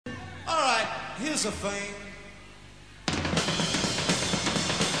here's a thing.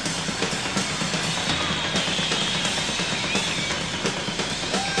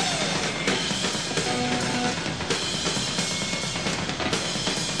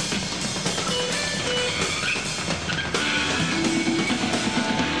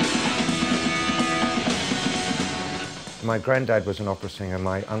 My granddad was an opera singer,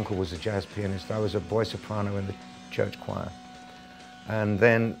 my uncle was a jazz pianist, I was a boy soprano in the church choir. And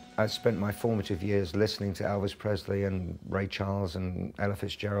then I spent my formative years listening to Elvis Presley and Ray Charles and Ella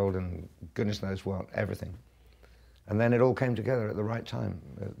Fitzgerald and goodness knows what, everything. And then it all came together at the right time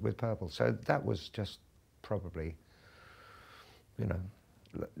with Purple. So that was just probably, you know,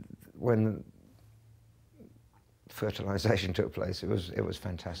 when fertilization took place, it was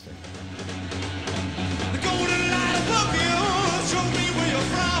fantastic.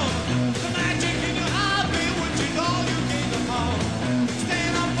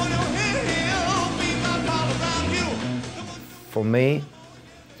 For me,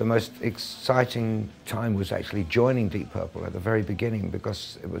 the most exciting time was actually joining Deep Purple at the very beginning,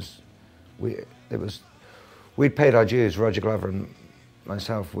 because we'd paid our dues, Roger Glover and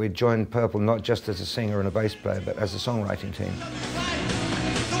myself. We'd joined Purple not just as a singer and a bass player, but as a songwriting team.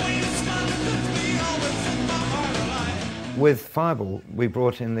 With Fireball, we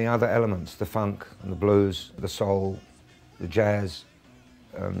brought in the other elements, the funk and the blues, the soul, the jazz,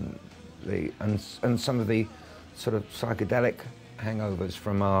 and some of the sort of psychedelic hangovers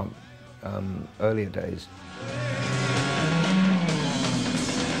from our earlier days.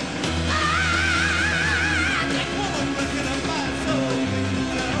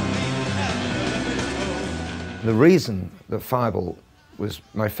 The reason that Fireball was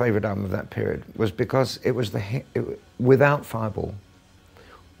my favourite album of that period was because it was without Fireball,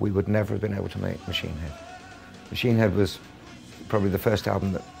 we would never have been able to make Machine Head. Machine Head was probably the first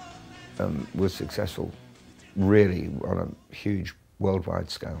album that was successful really on a huge worldwide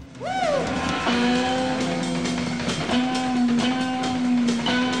scale.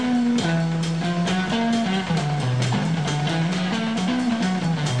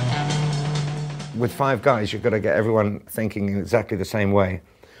 With five guys, you've got to get everyone thinking in exactly the same way,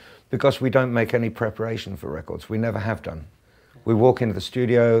 because we don't make any preparation for records. We never have done. We walk into the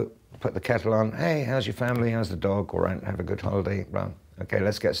studio, put the kettle on, hey, how's your family, how's the dog, all right, have a good holiday, right, okay,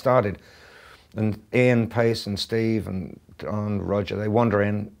 let's get started. And Ian, Pace and Steve and Don, Roger, they wander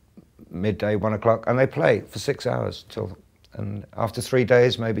in midday, 1 o'clock, and they play for 6 hours and after 3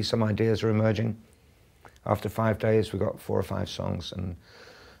 days, maybe some ideas are emerging. After 5 days, we've got 4 or 5 songs, and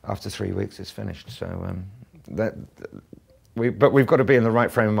after 3 weeks, it's finished. So but we've got to be in the right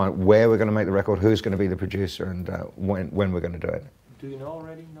frame of mind, where we're going to make the record, who's going to be the producer, and when we're going to do it. Do you know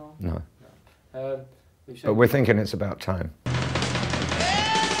already? No? No. But we're thinking it's about time.